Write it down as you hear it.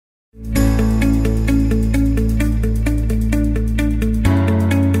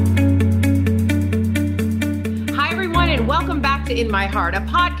to In My Heart, a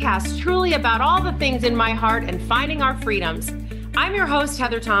podcast truly about all the things in my heart and finding our freedoms. I'm your host,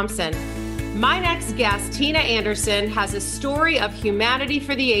 Heather Thompson. My next guest, Tina Anderson, has a story of humanity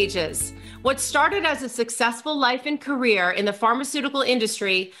for the ages. What started as a successful life and career in the pharmaceutical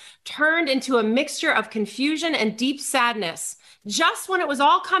industry turned into a mixture of confusion and deep sadness. Just when it was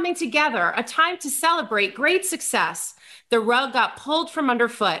all coming together, a time to celebrate great success, the rug got pulled from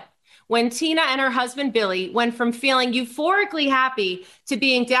underfoot. When Tina and her husband, Billy, went from feeling euphorically happy to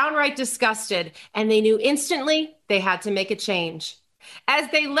being downright disgusted, and they knew instantly they had to make a change.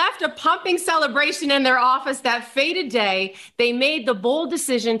 As they left a pumping celebration in their office that fated day, they made the bold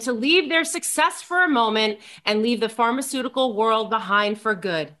decision to leave their success for a moment and leave the pharmaceutical world behind for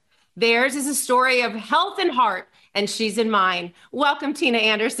good. Theirs is a story of health and heart, and she's in mine. Welcome, Tina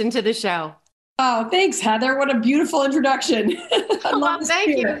Anderson, to the show. Oh, thanks, Heather. What a beautiful introduction. Well,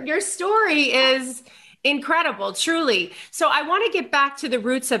 thank you. Your story is incredible, truly. So I want to get back to the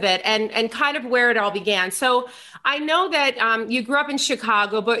roots of it and kind of where it all began. So I know that you grew up in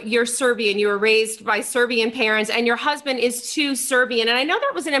Chicago, but you're Serbian. You were raised by Serbian parents, and your husband is too Serbian. And I know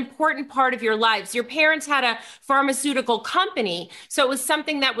that was an important part of your lives. Your parents had a pharmaceutical company, so it was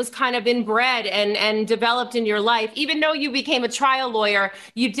something that was kind of inbred and developed in your life. Even though you became a trial lawyer,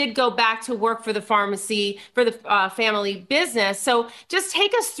 you did go back to work for the pharmacy, for the family business. So just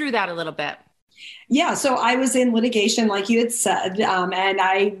take us through that a little bit. Yeah, so I was in litigation, like you had said, and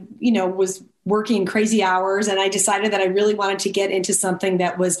I, was working crazy hours, and I decided that I really wanted to get into something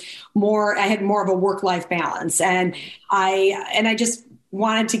that was I had more of a work-life balance, and I just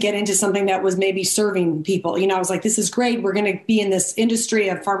wanted to get into something that was maybe serving people. I was like, this is great. We're going to be in this industry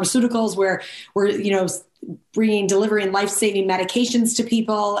of pharmaceuticals where we're, delivering life-saving medications to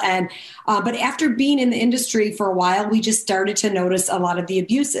people. But after being in the industry for a while, we just started to notice a lot of the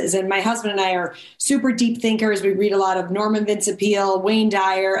abuses. And my husband and I are super deep thinkers. We read a lot of Norman Vincent Peale, Wayne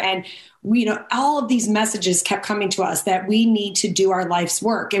Dyer, and all of these messages kept coming to us that we need to do our life's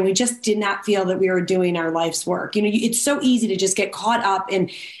work. And we just did not feel that we were doing our life's work. It's so easy to just get caught up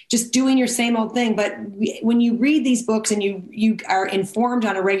in just doing your same old thing. But when you read these books and you are informed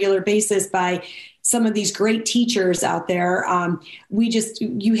on a regular basis by some of these great teachers out there,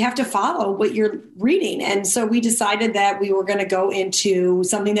 you have to follow what you're reading. And so we decided that we were going to go into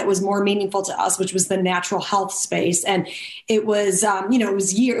something that was more meaningful to us, which was the natural health space. And it was,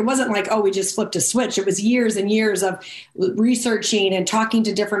 it wasn't like, we just flipped a switch. It was years and years of researching and talking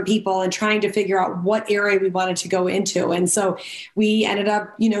to different people and trying to figure out what area we wanted to go into. And so we ended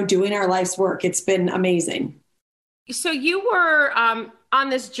up, doing our life's work. It's been amazing. So you were on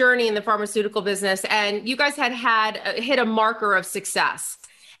this journey in the pharmaceutical business, and you guys had hit a marker of success.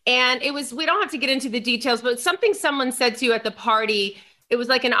 And it was, we don't have to get into the details, but something someone said to you at the party, it was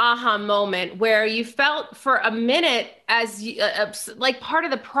like an aha moment where you felt for a minute as like part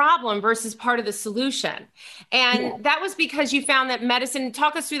of the problem versus part of the solution. And that was because you found that medicine,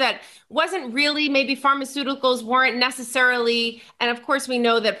 talk us through that, wasn't really, maybe pharmaceuticals weren't necessarily, and of course we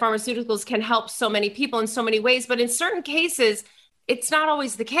know that pharmaceuticals can help so many people in so many ways, but in certain cases, it's not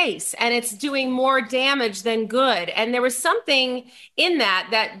always the case, and it's doing more damage than good. And there was something in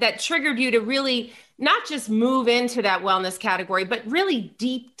that triggered you to really not just move into that wellness category, but really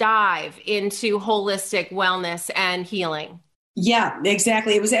deep dive into holistic wellness and healing. Yeah,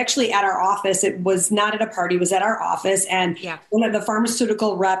 exactly. It was actually at our office. It was not at a party. It was at our office. And one of the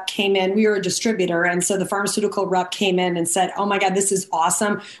pharmaceutical rep came in. We were a distributor. And so the pharmaceutical rep came in and said, oh my God, this is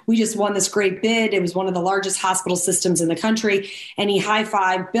awesome. We just won this great bid. It was one of the largest hospital systems in the country. And he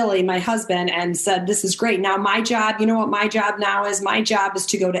high-fived Billy, my husband, and said, this is great. Now my job, you know what my job now is? My job is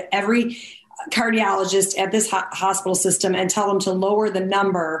to go to every cardiologist at this hospital system and tell them to lower the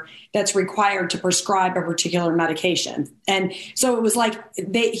number that's required to prescribe a particular medication. And so it was like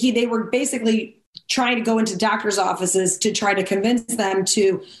they were basically trying to go into doctors' offices to try to convince them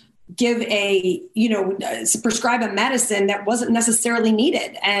to give prescribe a medicine that wasn't necessarily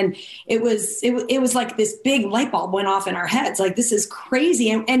needed. And it was like this big light bulb went off in our heads. Like, this is crazy.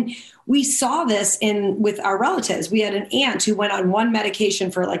 And we saw this with our relatives. We had an aunt who went on one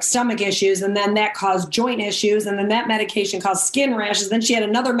medication for like stomach issues, and then that caused joint issues. And then that medication caused skin rashes. Then she had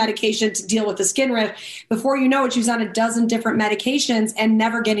another medication to deal with the skin rash. Before you know it, she was on a dozen different medications and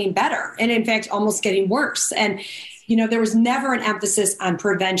never getting better. And in fact, almost getting worse. And there was never an emphasis on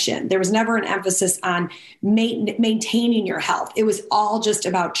prevention. There was never an emphasis on maintaining your health. It was all just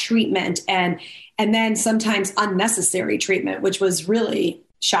about treatment and then sometimes unnecessary treatment, which was really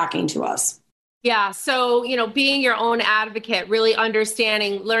shocking to us. Yeah. So, being your own advocate, really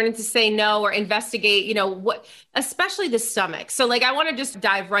understanding, learning to say no or investigate, especially the stomach. So, like, I want to just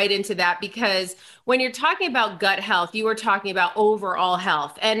dive right into that because when you're talking about gut health, you were talking about overall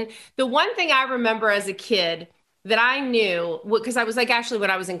health. And the one thing I remember as a kid that I knew, because I was like, actually, when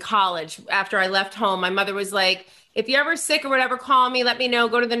I was in college, after I left home, my mother was like, if you're ever sick or whatever, call me, let me know,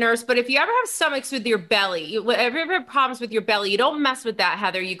 go to the nurse. But if you ever have stomachs with your belly, if you ever have problems with your belly, you don't mess with that,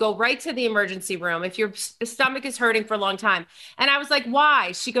 Heather. You go right to the emergency room if your stomach is hurting for a long time. And I was like,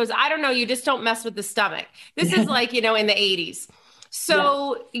 why? She goes, I don't know. You just don't mess with the stomach. This is like, in the 80s. Yeah.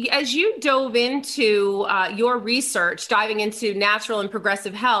 So as you dove into your research, diving into natural and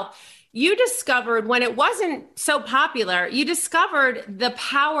progressive health, you discovered when it wasn't so popular, you discovered the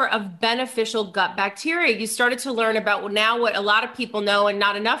power of beneficial gut bacteria. You started to learn about now what a lot of people know and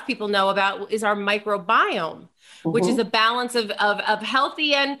not enough people know about is our microbiome, which is a balance of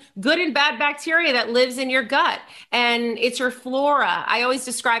healthy and good and bad bacteria that lives in your gut. And it's your flora. I always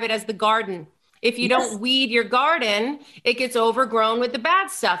describe it as the garden. If you Yes. don't weed your garden, it gets overgrown with the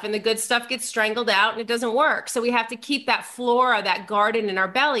bad stuff and the good stuff gets strangled out and it doesn't work. So we have to keep that flora, that garden in our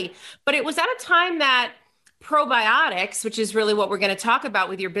belly. But it was at a time that probiotics, which is really what we're going to talk about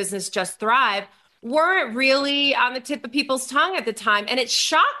with your business, Just Thrive, weren't really on the tip of people's tongue at the time. And it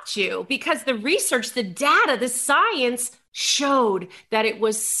shocked you because the research, the data, the science showed that it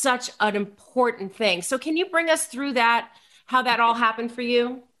was such an important thing. So can you bring us through that, how that all happened for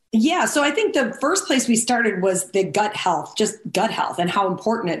you? Yeah. So I think the first place we started was the gut health, just gut health and how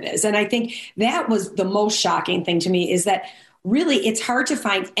important it is. And I think that was the most shocking thing to me is that really it's hard to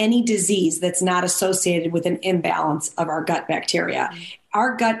find any disease that's not associated with an imbalance of our gut bacteria.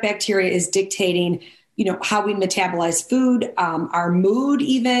 Our gut bacteria is dictating how we metabolize food, our mood,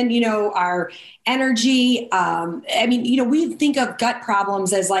 even, our energy. We think of gut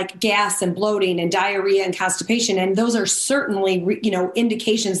problems as like gas and bloating and diarrhea and constipation. And those are certainly,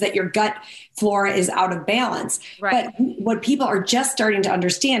 indications that your gut flora is out of balance. Right. But what people are just starting to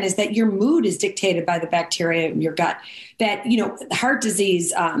understand is that your mood is dictated by the bacteria in your gut, that, heart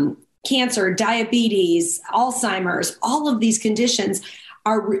disease, cancer, diabetes, Alzheimer's, all of these conditions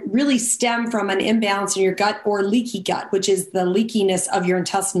really stem from an imbalance in your gut or leaky gut, which is the leakiness of your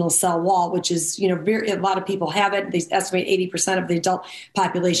intestinal cell wall, which is, a lot of people have it. They estimate 80% of the adult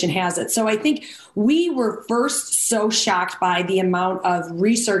population has it. So I think we were first so shocked by the amount of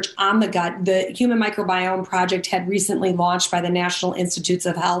research on the gut. The Human Microbiome Project had recently launched by the National Institutes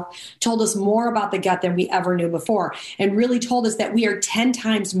of Health, told us more about the gut than we ever knew before, and really told us that we are 10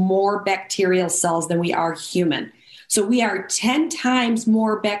 times more bacterial cells than we are human. So we are 10 times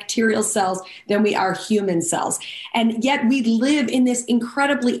more bacterial cells than we are human cells. And yet we live in this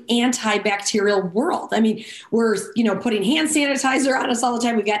incredibly antibacterial world. I mean, we're, putting hand sanitizer on us all the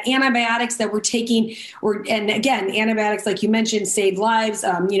time. We've got antibiotics that we're taking, and again, antibiotics, like you mentioned, save lives.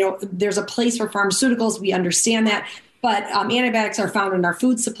 There's a place for pharmaceuticals. We understand that. But antibiotics are found in our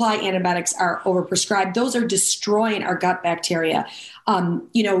food supply. Antibiotics are overprescribed. Those are destroying our gut bacteria.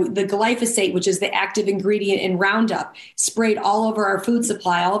 The glyphosate, which is the active ingredient in Roundup, sprayed all over our food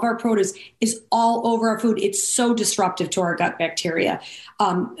supply, all of our produce is all over our food. It's so disruptive to our gut bacteria.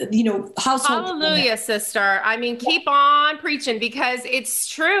 Household. Hallelujah, sister. I mean, keep on preaching because it's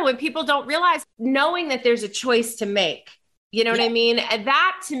true. And people don't realize knowing that there's a choice to make, you know what I mean? And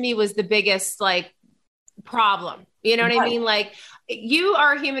that to me was the biggest problem. You know what I mean? Like you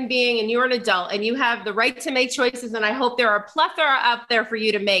are a human being and you're an adult and you have the right to make choices. And I hope there are a plethora out there for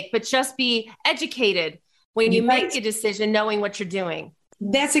you to make, but just be educated when you make a decision, knowing what you're doing.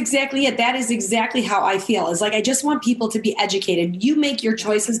 That's exactly it. That is exactly how I feel. It's like, I just want people to be educated. You make your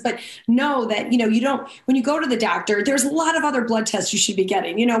choices, but know that, you don't, when you go to the doctor, there's a lot of other blood tests you should be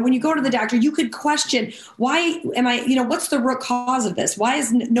getting. When you go to the doctor, you could question, why am I, what's the root cause of this? Why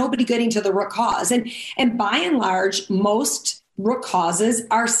is nobody getting to the root cause? And by and large, most root causes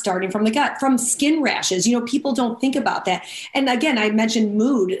are starting from the gut, from skin rashes. People don't think about that. And again, I mentioned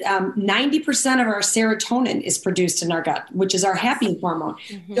mood. 90% of our serotonin is produced in our gut, which is our happy hormone.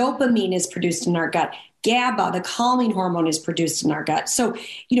 Mm-hmm. Dopamine is produced in our gut. GABA, the calming hormone, is produced in our gut. So,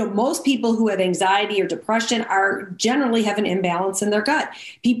 most people who have anxiety or depression generally have an imbalance in their gut.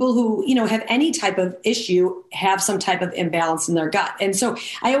 People who, have any type of issue have some type of imbalance in their gut. And so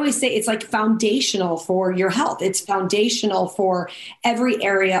I always say it's like foundational for your health. It's foundational for every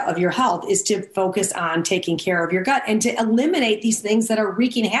area of your health is to focus on taking care of your gut and to eliminate these things that are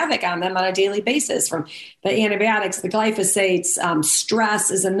wreaking havoc on them on a daily basis, from the antibiotics, the glyphosates.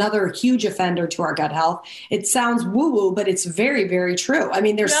 Stress is another huge offender to our gut health. health. It sounds woo-woo, but it's very, very true. I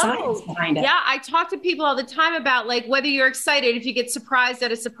mean, there's science behind it. Yeah, I talk to people all the time about like whether you're excited, if you get surprised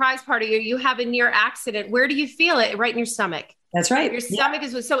at a surprise party or you have a near accident, where do you feel it? Right in your stomach. That's right. Your stomach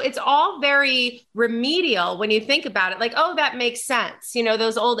is, so it's all very remedial when you think about it. Like, oh, that makes sense. You know,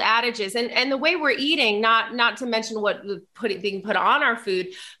 those old adages and the way we're eating, not to mention what being put on our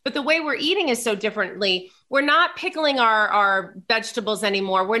food, but the way we're eating is so differently. We're not pickling our vegetables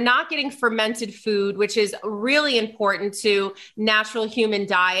anymore. We're not getting fermented food, which is really important to natural human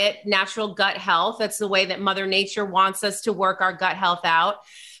diet, natural gut health. That's the way that Mother Nature wants us to work our gut health out.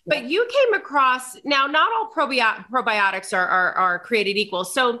 But you came across, now, not all probiotics are created equal.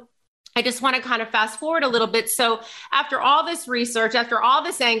 So I just want to kind of fast forward a little bit. So after all this research, after all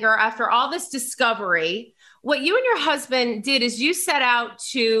this anger, after all this discovery, what you and your husband did is you set out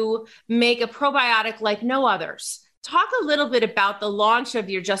to make a probiotic like no others. Talk a little bit about the launch of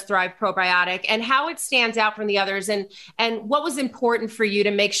your Just Thrive probiotic and how it stands out from the others and what was important for you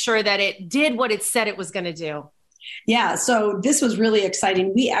to make sure that it did what it said it was going to do. Yeah, so this was really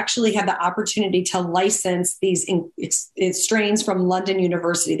exciting. We actually had the opportunity to license these strains from London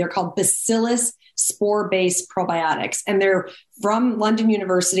University. They're called Bacillus spore-based probiotics, and they're from London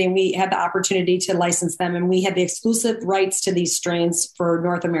University, and we had the opportunity to license them, and we had the exclusive rights to these strains for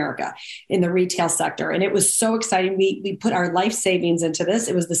North America in the retail sector. And it was so exciting. We put our life savings into this.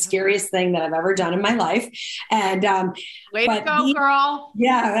 It was the scariest thing that I've ever done in my life. And way to go, girl.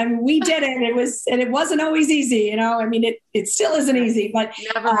 Yeah, I mean, we did it. It wasn't always easy, you know. I mean, it still isn't easy, but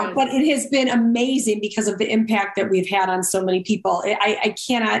it has been amazing because of the impact that we've had on so many people. I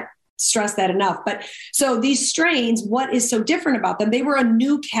cannot stress that enough. But so these strains, what is so different about them? They were a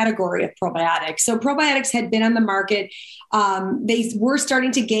new category of probiotics. So probiotics had been on the market. They were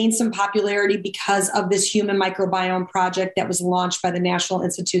starting to gain some popularity because of this human microbiome project that was launched by the National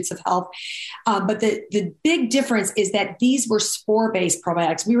Institutes of Health. But the big difference is that these were spore-based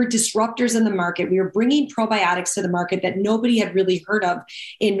probiotics. We were disruptors in the market. We were bringing probiotics to the market that nobody had really heard of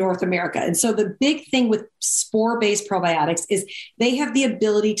in North America. And so the big thing with spore-based probiotics is they have the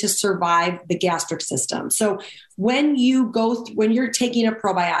ability to survive the gastric system. So when you're taking a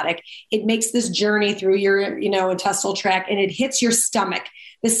probiotic, it makes this journey through your, intestinal tract and it hits your stomach.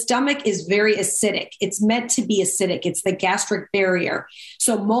 The stomach is very acidic. It's meant to be acidic. It's the gastric barrier.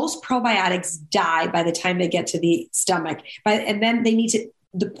 So most probiotics die by the time they get to the stomach. And then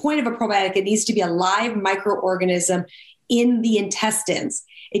the point of a probiotic, it needs to be a live microorganism in the intestines.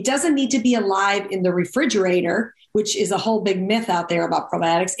 It doesn't need to be alive in the refrigerator, which is a whole big myth out there about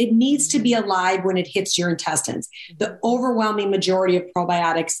probiotics. It needs to be alive when it hits your intestines. The overwhelming majority of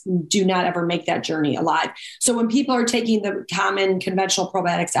probiotics do not ever make that journey alive. So when people are taking the common conventional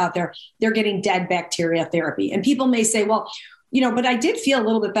probiotics out there, they're getting dead bacteria therapy. And people may say, well, but I did feel a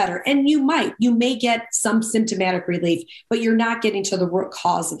little bit better. And you may get some symptomatic relief, but you're not getting to the root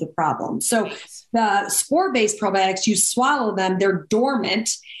cause of the problem. So the spore-based probiotics, you swallow them, they're dormant.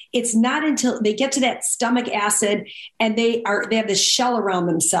 It's not until they get to that stomach acid and they have this shell around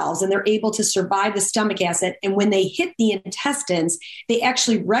themselves and they're able to survive the stomach acid. And when they hit the intestines, they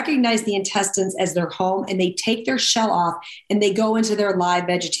actually recognize the intestines as their home and they take their shell off and they go into their live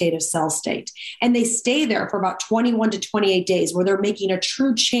vegetative cell state. And they stay there for about 21 to 28 days where they're making a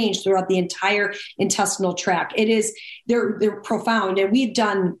true change throughout the entire intestinal tract. They're profound. And we've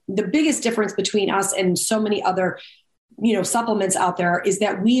done the biggest difference between us and so many other supplements out there is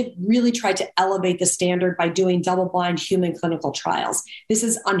that we have really tried to elevate the standard by doing double-blind human clinical trials. This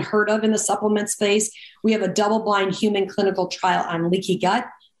is unheard of in the supplement space. We have a double-blind human clinical trial on leaky gut,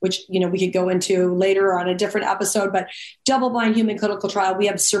 which, we could go into later on a different episode, but double-blind human clinical trial. We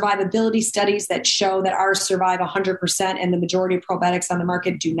have survivability studies that show that ours survive 100% and the majority of probiotics on the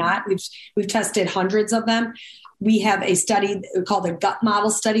market do not. We've tested hundreds of them. We have a study called the gut model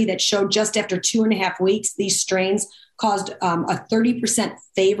study that showed just after 2.5 weeks, these strains caused a 30%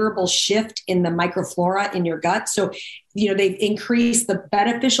 favorable shift in the microflora in your gut. So, they've increased the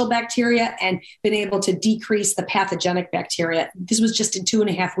beneficial bacteria and been able to decrease the pathogenic bacteria. This was just in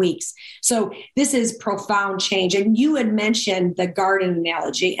 2.5 weeks. So this is profound change. And you had mentioned the garden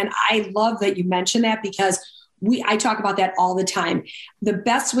analogy. And I love that you mentioned that because I talk about that all the time. The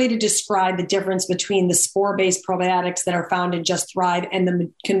best way to describe the difference between the spore-based probiotics that are found in Just Thrive and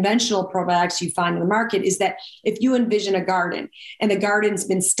the conventional probiotics you find in the market is that if you envision a garden and the garden's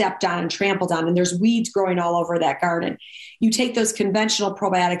been stepped on and trampled on and there's weeds growing all over that garden, you take those conventional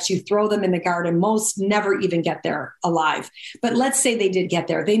probiotics, you throw them in the garden, most never even get there alive. But let's say they did get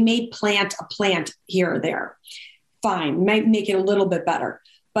there. They may plant a plant here or there. Fine, might make it a little bit better.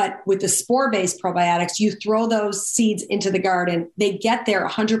 But with the spore-based probiotics, you throw those seeds into the garden. They get there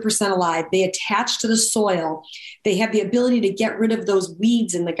 100% alive. They attach to the soil. They have the ability to get rid of those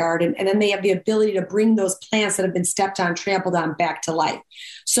weeds in the garden. And then they have the ability to bring those plants that have been stepped on, trampled on back to life.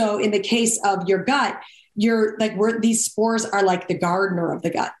 So in the case of your gut, these spores are like the gardener of the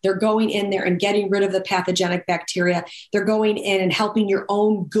gut. They're going in there and getting rid of the pathogenic bacteria. They're going in and helping your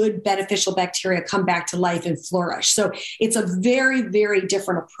own good beneficial bacteria come back to life and flourish. So it's a very, very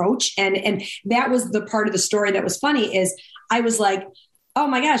different approach. And that was the part of the story that was funny is I was like, oh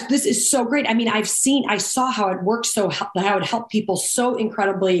my gosh, this is so great. I mean, I saw how it works, how it helped people so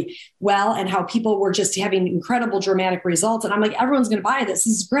incredibly well and how people were just having incredible dramatic results. And I'm like, everyone's going to buy this.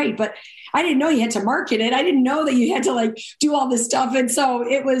 This is great. But I didn't know you had to market it. I didn't know that you had to do all this stuff. And so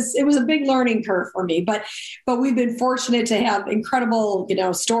it was a big learning curve for me, but we've been fortunate to have incredible,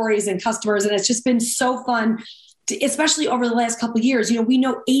 stories and customers. And it's just been so fun. Especially over the last couple of years, we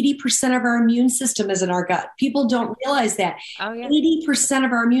know 80% of our immune system is in our gut. People don't realize that. Oh, yeah. 80%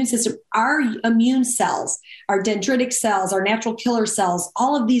 of our immune system, our immune cells, our dendritic cells, our natural killer cells,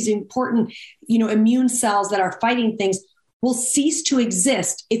 all of these important, immune cells that are fighting things will cease to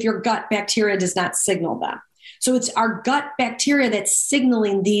exist if your gut bacteria does not signal them. So it's our gut bacteria that's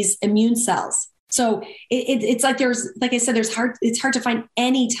signaling these immune cells. So it's like I said, it's hard to find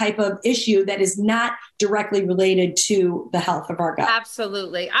any type of issue that is not directly related to the health of our gut.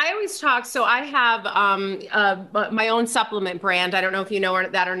 Absolutely. I always talk. So I have my own supplement brand. I don't know if you know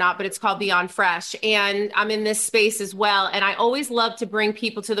that or not, but it's called Beyond Fresh. And I'm in this space as well. And I always love to bring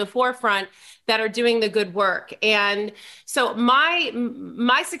people to the forefront that are doing the good work. And so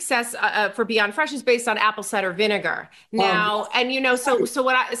my success for Beyond Fresh is based on apple cider vinegar now. And so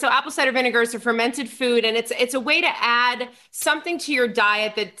apple cider vinegar is a fermented food, and it's a way to add something to your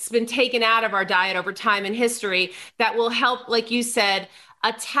diet that's been taken out of our diet over time in history that will help, like you said,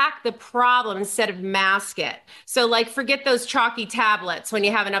 attack the problem instead of mask it. So forget those chalky tablets when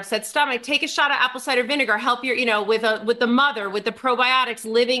you have an upset stomach. Take a shot of apple cider vinegar, help your, with the mother, with the probiotics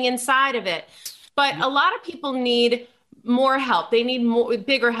living inside of it. But a lot of people need more help. They need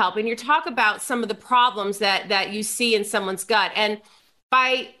bigger help. And you talk about some of the problems that you see in someone's gut. And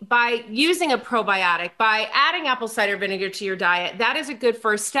by using a probiotic, by adding apple cider vinegar to your diet, that is a good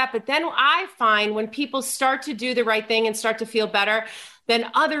first step. But then I find when people start to do the right thing and start to feel better, then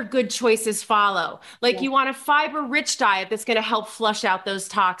other good choices follow. You want a fiber-rich diet that's going to help flush out those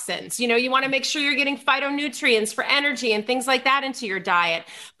toxins. You want to make sure you're getting phytonutrients for energy and things like that into your diet.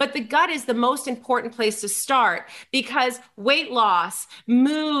 But the gut is the most important place to start because weight loss,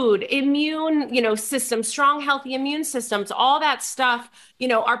 mood, immune, system, strong, healthy immune systems, all that stuff,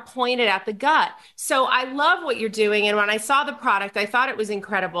 are pointed at the gut. So I love what you're doing. And when I saw the product, I thought it was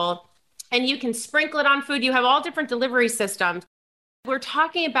incredible. And you can sprinkle it on food. You have all different delivery systems. We're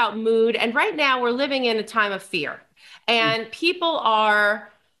talking about mood, and right now we're living in a time of fear, and people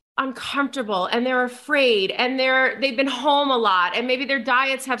are uncomfortable and they're afraid and they've been home a lot, and maybe their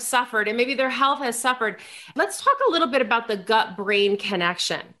diets have suffered and maybe their health has suffered. Let's talk a little bit about the gut-brain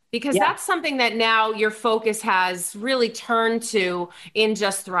connection, because that's something that now your focus has really turned to in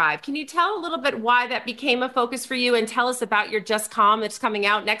Just Thrive. Can you tell a little bit why that became a focus for you, and tell us about your Just Calm that's coming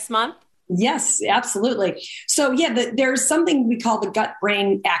out next month? Yes, absolutely. So there's something we call the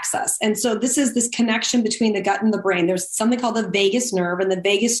gut-brain axis. And so this is this connection between the gut and the brain. There's something called the vagus nerve, and the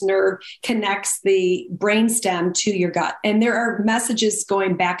vagus nerve connects the brainstem to your gut. And there are messages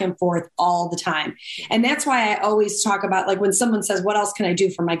going back and forth all the time. And that's why I always talk about, when someone says, what else can I do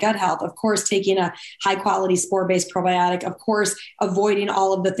for my gut health? Of course, taking a high quality spore-based probiotic, of course, avoiding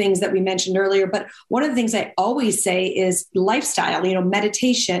all of the things that we mentioned earlier. But one of the things I always say is lifestyle,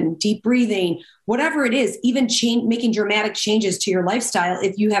 meditation, deep breathing, whatever it is, even making dramatic changes to your lifestyle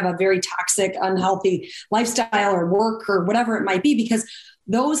if you have a very toxic, unhealthy lifestyle or work or whatever it might be, because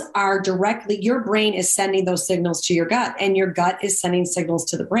those are directly, your brain is sending those signals to your gut, and your gut is sending signals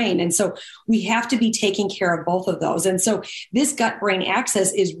to the brain. And so we have to be taking care of both of those. And so this gut-brain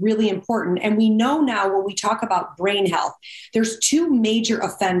axis is really important. And we know now when we talk about brain health, there's two major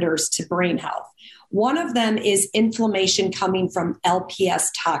offenders to brain health. One of them is inflammation coming from LPS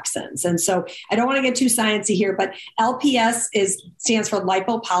toxins. And so I don't want to get too sciencey here, but LPS stands for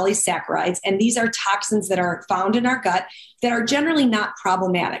lipopolysaccharides. And these are toxins that are found in our gut that are generally not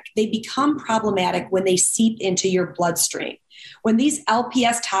problematic. They become problematic when they seep into your bloodstream. When these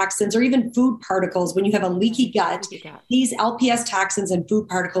LPS toxins, or even food particles, when you have a leaky gut, these LPS toxins and food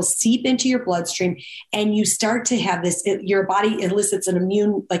particles seep into your bloodstream, and you start to have your body elicits an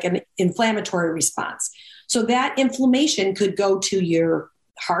inflammatory response. So that inflammation could go to your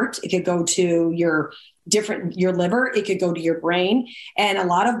heart. It could go to your liver. It could go to your brain. And a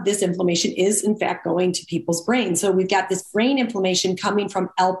lot of this inflammation is in fact going to people's brains. So we've got this brain inflammation coming from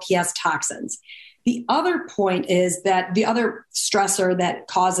LPS toxins. The other point is that the other stressor that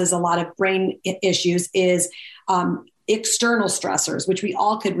causes a lot of brain issues is external stressors, which we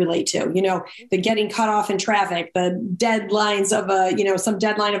all could relate to, the getting cut off in traffic, the deadlines of some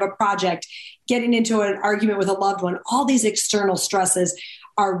deadline of a project, getting into an argument with a loved one. All these external stresses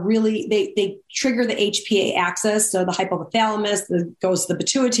are really, they trigger the HPA axis. So the hypothalamus that goes to the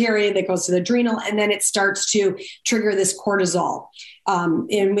pituitary, that goes to the adrenal, and then it starts to trigger this cortisol. And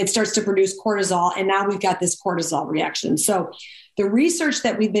it starts to produce cortisol. And now we've got this cortisol reaction. So the research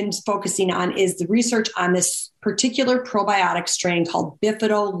that we've been focusing on is the research on this particular probiotic strain called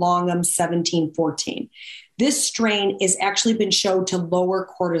Bifidolongum 1714. This strain has actually been shown to lower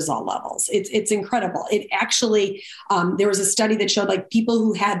cortisol levels. It's incredible. It actually, there was a study that showed like people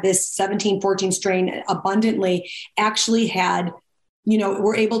who had this 1714 strain abundantly actually had,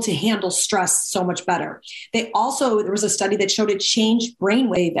 were able to handle stress so much better. There was a study that showed it changed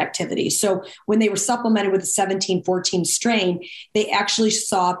brainwave activity. So when they were supplemented with the 1714 strain, they actually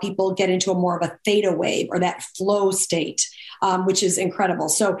saw people get into a more of a theta wave or that flow state, which is incredible.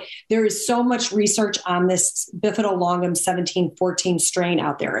 So there is so much research on this Bifidolongum 1714 strain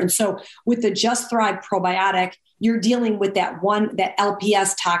out there. And so with the Just Thrive probiotic, you're dealing with that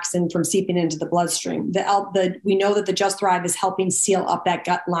LPS toxin from seeping into the bloodstream. We know that the Just Thrive is helping seal up that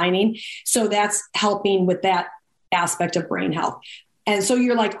gut lining. So that's helping with that aspect of brain health. And so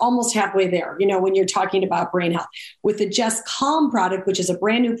you're like almost halfway there, when you're talking about brain health. With the Just Calm product, which is a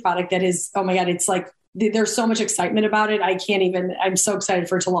brand new product that is, oh my God, it's like, there's so much excitement about it. I'm so excited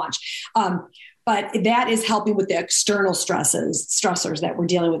for it to launch. But that is helping with the external stressors that we're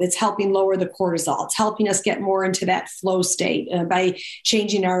dealing with. It's helping lower the cortisol. It's helping us get more into that flow state by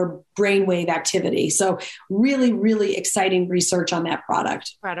changing our brainwave activity. So really, really exciting research on that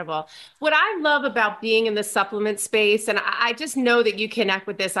product. Incredible. What I love about being in the supplement space, and I just know that you connect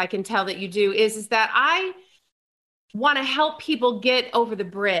with this, I can tell that you do, is that I want to help people get over the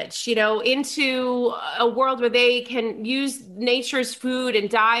bridge, into a world where they can use nature's food and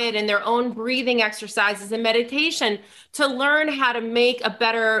diet and their own breathing exercises and meditation to learn how to make a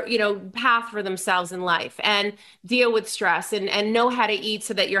better, path for themselves in life and deal with stress and know how to eat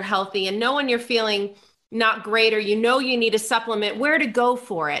so that you're healthy and know when you're feeling not great or you need a supplement, where to go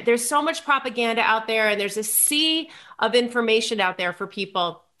for it. There's so much propaganda out there and there's a sea of information out there for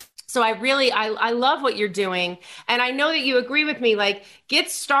people. So I love what you're doing. And I know that you agree with me, like,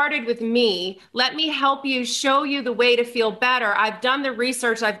 get started with me. Let me help you, show you the way to feel better. I've done the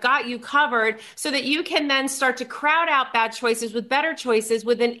research. I've got you covered so that you can then start to crowd out bad choices with better choices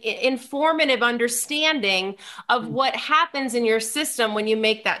with an informative understanding of what happens in your system when you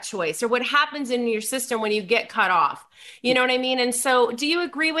make that choice or what happens in your system when you get cut off. You know what I mean? And so do you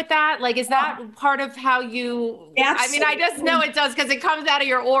agree with that? Like, is that part of how you, Absolutely. I just know it does because it comes out of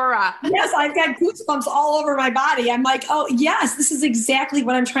your aura. Yes, I've got goosebumps all over my body. I'm like, oh yes, this is exactly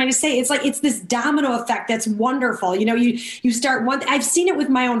what I'm trying to say. It's like, it's this domino effect. That's wonderful. You start one, I've seen it with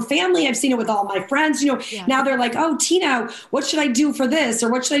my own family. I've seen it with all my friends, Now they're like, oh, Tina, what should I do for this?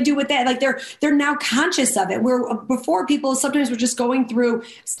 Or what should I do with that? Like they're now conscious of it. Where before people sometimes were just going through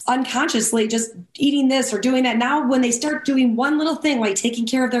unconsciously, just eating this or doing that. Now, when they start doing one little thing, like taking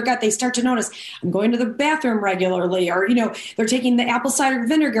care of their gut, they start to notice, I'm going to the bathroom regularly, or, they're taking the apple cider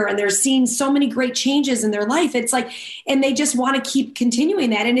vinegar and they're seeing so many great changes in their life. It's like, and they just want to keep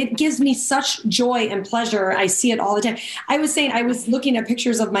continuing that. And it gives me such joy and pleasure. I see it all the time. I was looking at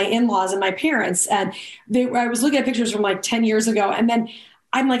pictures of my in-laws and my parents, and I was looking at pictures from like 10 years ago. And then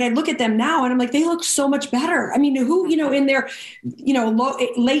I'm like, I look at them now and I'm like, they look so much better. I mean, who, in their,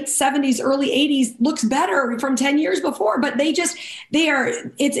 late 70s, early 80s looks better from 10 years before, but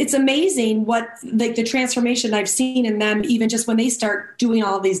it's amazing what the transformation I've seen in them, even just when they start doing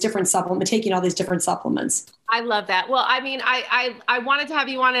all these different taking all these different supplements. I love that. Well, I mean, I wanted to have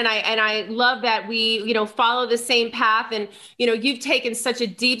you on, and I love that we, follow the same path, and, you've taken such a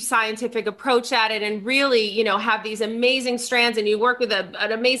deep scientific approach at it, and really, have these amazing strands, and you work with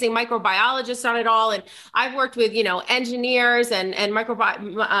an amazing microbiologist on it all. And I've worked with, engineers and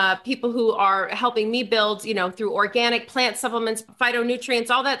people who are helping me build, through organic plant supplements, phytonutrients,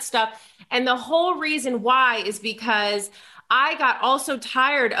 all that stuff. And the whole reason why is because I got also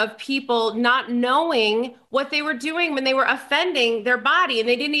tired of people not knowing what they were doing when they were offending their body and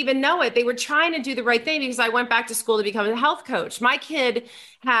they didn't even know it. They were trying to do the right thing because I went back to school to become a health coach. My kid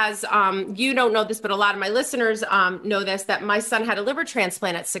has, you don't know this, but a lot of my listeners know this, that my son had a liver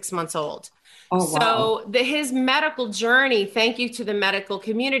transplant at 6 months old. Oh, wow. So his medical journey, thank you to the medical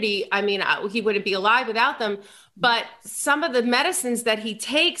community. I mean, he wouldn't be alive without them. But some of the medicines that he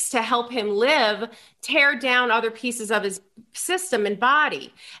takes to help him live tear down other pieces of his system and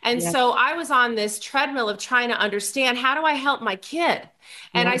body. And so I was on this treadmill of trying to understand, how do I help my kid?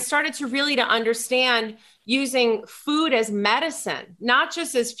 And I started to really to understand using food as medicine, not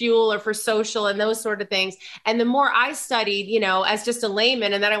just as fuel or for social and those sort of things. And the more I studied, as just a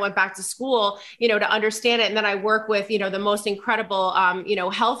layman, and then I went back to school, to understand it. And then I work with, the most incredible,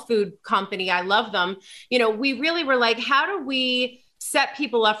 health food company. I love them. We really were like, how do we set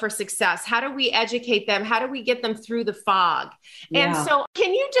people up for success? How do we educate them? How do we get them through the fog? And so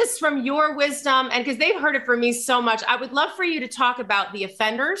can you just, from your wisdom, and because they've heard it from me so much, I would love for you to talk about the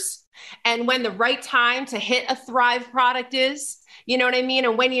offenders and when the right time to hit a Thrive product is, you know what I mean?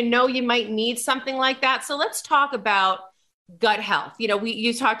 And when you might need something like that. So let's talk about gut health.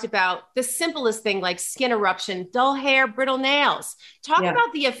 You talked about the simplest thing like skin eruption, dull hair, brittle nails. Talk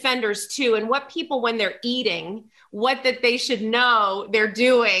about the offenders too, and what people, when they're eating, what that they should know they're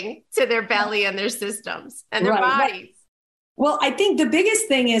doing to their belly and their systems and their bodies. Well, I think the biggest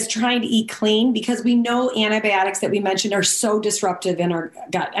thing is trying to eat clean, because we know antibiotics that we mentioned are so disruptive in our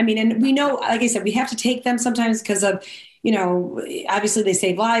gut. I mean, and we know, like I said, we have to take them sometimes because of, obviously they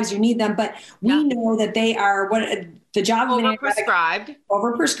save lives, you need them, but we know that they are the job of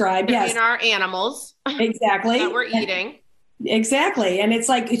overprescribed, yes. In our animals. Exactly. That we're eating. Exactly. And it's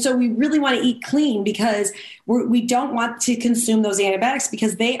like, so we really want to eat clean because we don't want to consume those antibiotics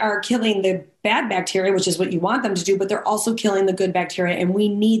because they are killing the bad bacteria, which is what you want them to do, but they're also killing the good bacteria. And we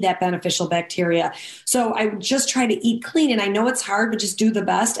need that beneficial bacteria. So I just try to eat clean. And I know it's hard, but just do the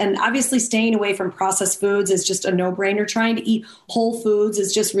best. And obviously staying away from processed foods is just a no-brainer. Trying to eat whole foods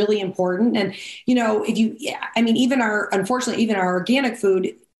is just really important. And, unfortunately, even our organic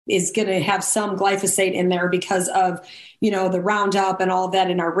food is going to have some glyphosate in there because of, the Roundup and all of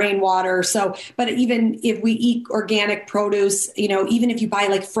that in our rainwater. So, but even if we eat organic produce, even if you buy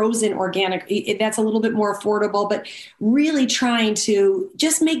like frozen organic, that's a little bit more affordable, but really trying to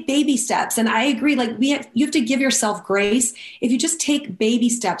just make baby steps. And I agree, like you have to give yourself grace. If you just take baby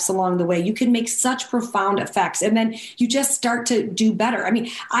steps along the way, you can make such profound effects. And then you just start to do better. I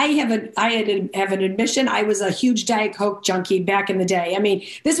mean, I have an admission. I was a huge Diet Coke junkie back in the day. I mean,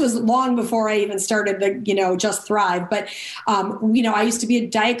 this was long before I even started the, Just Thrive. But I used to be a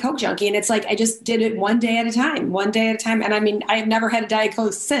Diet Coke junkie, and it's like I just did it one day at a time. And I mean, I have never had a Diet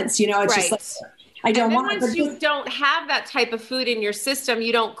Coke since. It's just like I don't want it. Once you don't have that type of food in your system,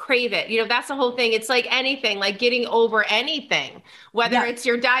 you don't crave it. That's the whole thing. It's like anything, like getting over anything, whether it's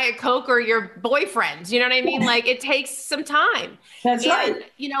your Diet Coke or your boyfriend. You know what I mean? Like it takes some time. That's right.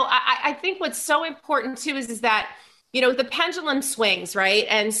 I think what's so important too is that the pendulum swings, right?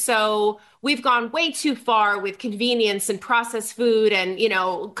 And so we've gone way too far with convenience and processed food and,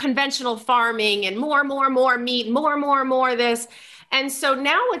 conventional farming and more meat, more this. And so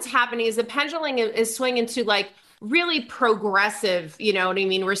now what's happening is the pendulum is swinging to like really progressive,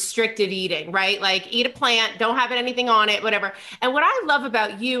 restricted eating, right? Like eat a plant, don't have anything on it, whatever. And what I love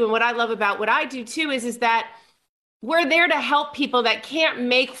about you and what I love about what I do too is that we're there to help people that can't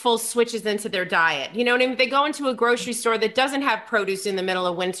make full switches into their diet. You know what I mean? If they go into a grocery store that doesn't have produce in the middle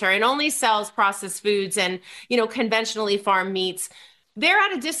of winter and only sells processed foods and, conventionally farmed meats, they're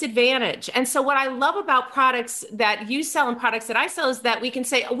at a disadvantage. And so what I love about products that you sell and products that I sell is that we can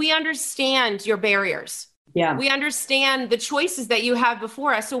say, we understand your barriers. Yeah. We understand the choices that you have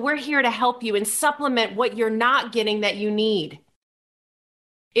before us. So we're here to help you and supplement what you're not getting that you need.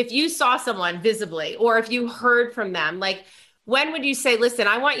 If you saw someone visibly, or if you heard from them, like, when would you say, listen,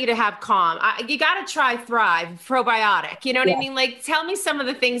 I want you to have calm. You got to try Thrive probiotic. You know what I mean? Like, tell me some of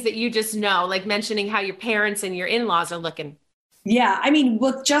the things that you just know, like mentioning how your parents and your in-laws are looking. Yeah. I mean,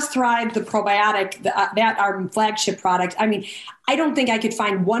 with Just Thrive, the probiotic, that our flagship product, I mean, I don't think I could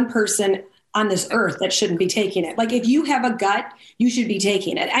find one person on this earth that shouldn't be taking it. Like if you have a gut, you should be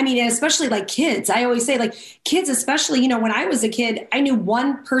taking it. I mean, especially like kids. I always say like kids, especially, when I was a kid, I knew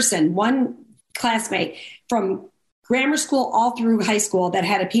one person, one classmate from grammar school all through high school that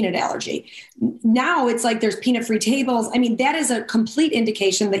had a peanut allergy. Now it's like there's peanut-free tables. I mean, that is a complete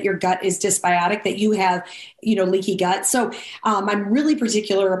indication that your gut is dysbiotic, that you have, leaky gut. So I'm really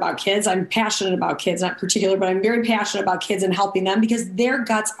particular about kids. I'm passionate about kids, not particular, but I'm very passionate about kids and helping them because their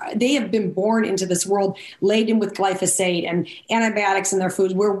guts, they have been born into this world laden with glyphosate and antibiotics in their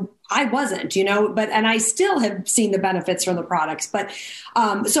foods where I wasn't, and I still have seen the benefits from the products. But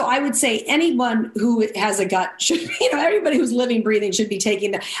so I would say anyone who has a gut should, everybody who's living, breathing should be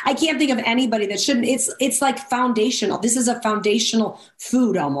taking that. I can't think of anybody that shouldn't. It's like foundational. This is a foundational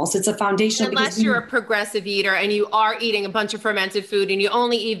food almost. It's a foundational. Unless you're a progressive eater and you are eating a bunch of fermented food and you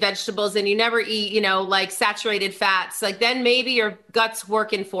only eat vegetables and you never eat, like saturated fats, like then maybe your gut's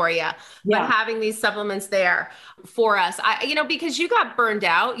working for you. But having these supplements there for us, because you got burned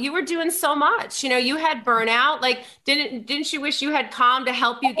out, you were doing so much, you had burnout. Like, didn't you wish you had Calm to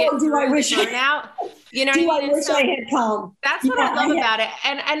help you get through burnout? I wish I had Calm. That's what I love about it.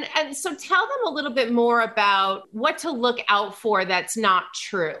 And so tell them a little bit more about what to look out for that's not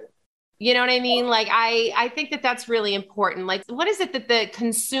true. You know what I mean? Like, I think that that's really important. Like, what is it that the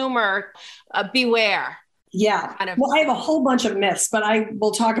consumer beware? Yeah. Well, I have a whole bunch of myths, but I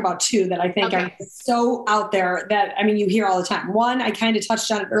will talk about two that I think are so out there that, you hear all the time. One, I kind of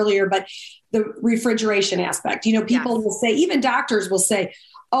touched on it earlier, but the refrigeration aspect, people will say, even doctors will say,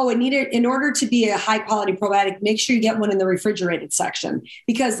 oh, in order to be a high quality probiotic, make sure you get one in the refrigerated section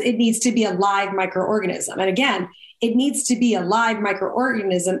because it needs to be a live microorganism. And again, it needs to be a live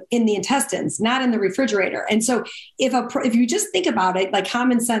microorganism in the intestines, not in the refrigerator. And so if you just think about it, like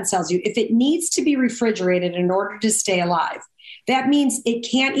common sense tells you, if it needs to be refrigerated in order to stay alive, that means it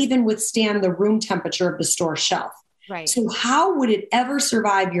can't even withstand the room temperature of the store shelf. Right. So how would it ever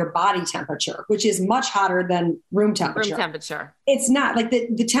survive your body temperature, which is much hotter than room temperature? Room temperature. It's not like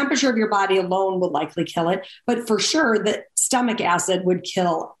the temperature of your body alone would likely kill it, but for sure the stomach acid would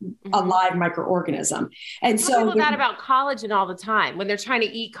kill a live microorganism. And so people that about collagen all the time when they're trying to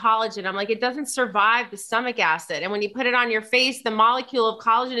eat collagen, I'm like, it doesn't survive the stomach acid. And when you put it on your face, the molecule of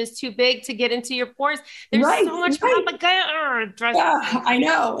collagen is too big to get into your pores. There's so much propaganda. Yeah, I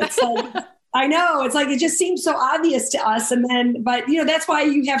know. It's like, I know. It's like, it just seems so obvious to us. But that's why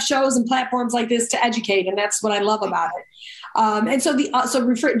you have shows and platforms like this to educate. And that's what I love about it. And so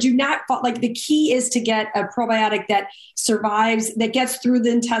do not, like, the key is to get a probiotic that survives, that gets through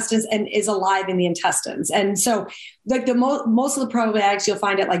the intestines and is alive in the intestines. And so like most of the probiotics you'll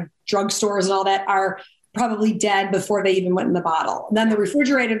find at like drugstores and all that are probably dead before they even went in the bottle. And then the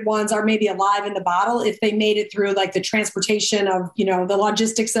refrigerated ones are maybe alive in the bottle if they made it through like the transportation of, the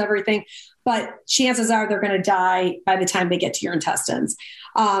logistics of everything. But chances are they're going to die by the time they get to your intestines.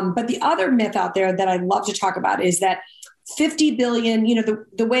 But the other myth out there that I love to talk about is that 50 billion,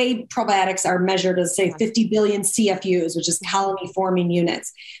 the way probiotics are measured is say 50 billion CFUs, which is colony forming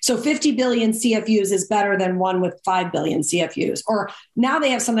units. So 50 billion CFUs is better than one with 5 billion CFUs. Or now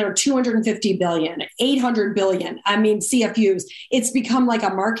they have some that are 250 billion, 800 billion. CFUs. It's become like a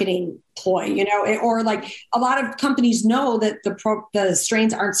marketing ploy, or like a lot of companies know that the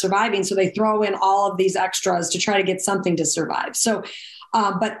strains aren't surviving. So they throw in all of these extras to try to get something to survive. So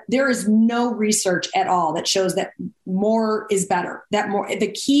but there is no research at all that shows that more is better.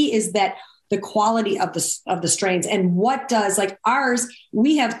 The key is that the quality of the strains and what does, like ours,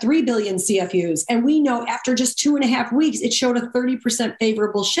 we have 3 billion CFUs and we know after just 2.5 weeks, it showed a 30%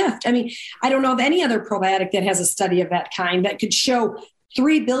 favorable shift. I don't know of any other probiotic that has a study of that kind that could show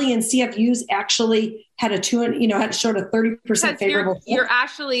 3 billion CFUs actually had showed a 30% favorable. You're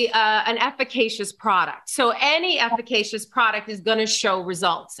actually an efficacious product. So any efficacious product is going to show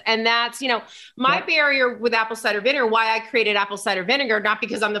results. And that's, my barrier with apple cider vinegar, why I created apple cider vinegar, not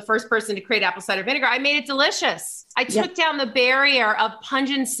because I'm the first person to create apple cider vinegar. I made it delicious. I took down the barrier of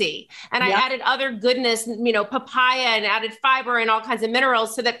pungency and I added other goodness, papaya, and added fiber and all kinds of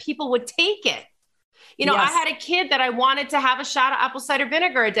minerals so that people would take it. I had a kid that I wanted to have a shot of apple cider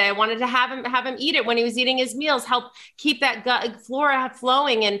vinegar a day. I wanted to have him eat it when he was eating his meals, help keep that gut flora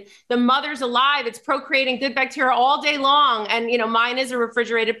flowing. And the mother's alive. It's procreating good bacteria all day long. And, mine is a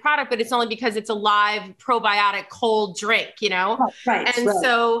refrigerated product, but it's only because it's a live probiotic cold drink, Right.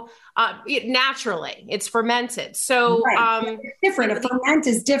 So naturally it's fermented. So it's different. A ferment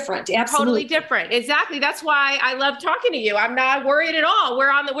is different. Absolutely. Totally different. Exactly. That's why I love talking to you. I'm not worried at all.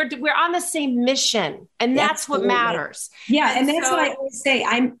 We're on the same mission, and that's what matters. Yeah. And that's what I always say.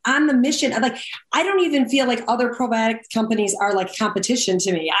 I'm on the mission. I don't even feel like other probiotic companies are like competition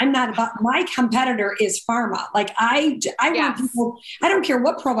to me. I'm not my competitor is pharma. Like I want people, I don't care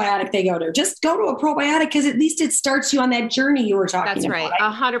what probiotic they go to, just go to a probiotic because at least it starts you on that journey you were talking about. That's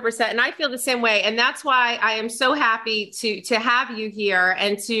right. 100%. and I feel the same way. And that's why I am so happy to have you here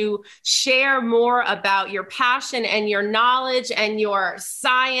and to share more about your passion and your knowledge and your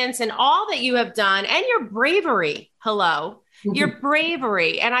science and all that you have done and your bravery. Hello. Your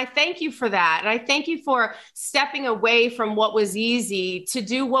bravery. And I thank you for that. And I thank you for stepping away from what was easy to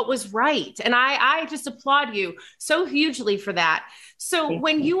do what was right. And I just applaud you so hugely for that. So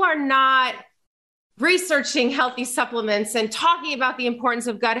when you are not researching healthy supplements and talking about the importance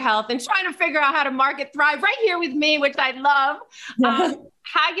of gut health and trying to figure out how to market Thrive right here with me, which I love,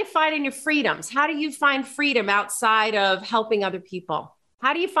 how are you finding your freedoms? How do you find freedom outside of helping other people?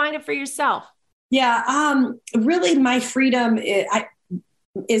 How do you find it for yourself? Yeah, really my freedom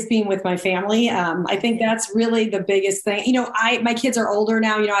is being with my family. I think that's really the biggest thing. My kids are older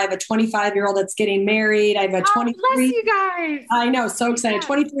now. I have a 25-year-old that's getting married. I have a 23. Bless you guys. I know, so excited.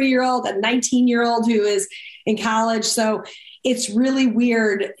 23-year-old, a 19-year-old who is in college. So it's really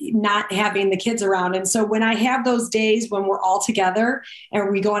weird not having the kids around. And so when I have those days when we're all together and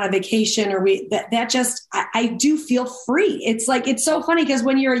we go on a vacation or I do feel free. It's like, it's so funny because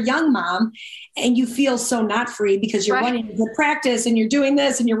when you're a young mom and you feel so not free because you're running to practice and you're doing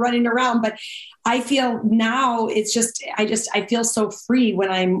this and you're running around, but I feel now it's just, I feel so free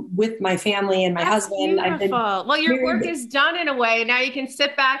when I'm with my family and my husband. Beautiful. Well, your work is done in a way. Now you can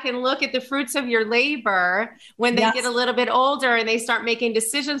sit back and look at the fruits of your labor when they get a little bit older and they start making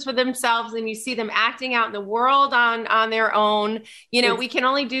decisions for themselves and you see them acting out in the world on their own. We can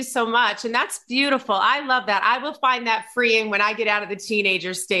only do so much. And that's beautiful. I love that. I will find that freeing when I get out of the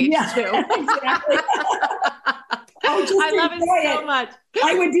teenager stage too. Exactly. I love it so much.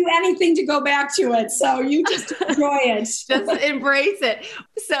 I would do anything to go back to it. So you just enjoy it. Just embrace it.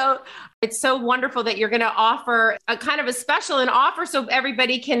 So it's so wonderful that you're going to offer a kind of a special offer so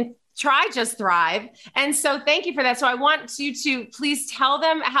everybody can try Just Thrive. And so thank you for that. So I want you to please tell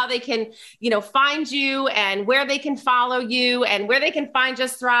them how they can, find you and where they can follow you and where they can find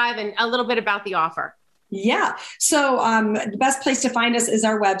Just Thrive and a little bit about the offer. Yeah. So the best place to find us is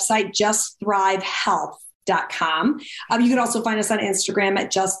our website, justthrivehealth.com. You can also find us on Instagram at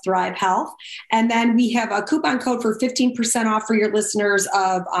Just Thrive Health. And then we have a coupon code for 15% off for your listeners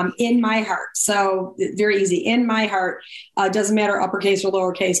of In My Heart. So very easy. In My Heart. Doesn't matter uppercase or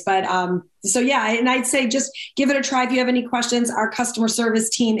lowercase. But and I'd say just give it a try. If you have any questions, our customer service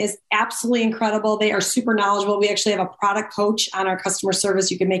team is absolutely incredible. They are super knowledgeable. We actually have a product coach on our customer service.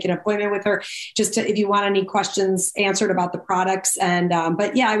 You can make an appointment with her if you want any questions answered about the products. And,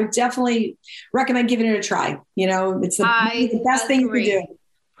 I would definitely recommend giving it a try. It's the best thing you can do.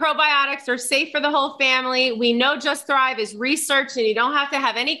 Probiotics are safe for the whole family. We know Just Thrive is researched and you don't have to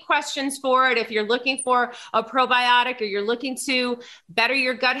have any questions for it. If you're looking for a probiotic or you're looking to better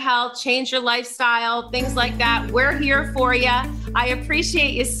your gut health, change your lifestyle, things like that, we're here for you. I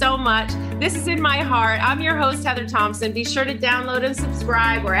appreciate you so much. This is In My Heart. I'm your host, Heather Thompson. Be sure to download and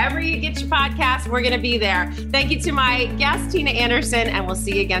subscribe wherever you get your podcast. We're going to be there. Thank you to my guest, Tina Anderson, and we'll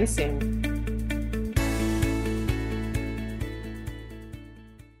see you again soon.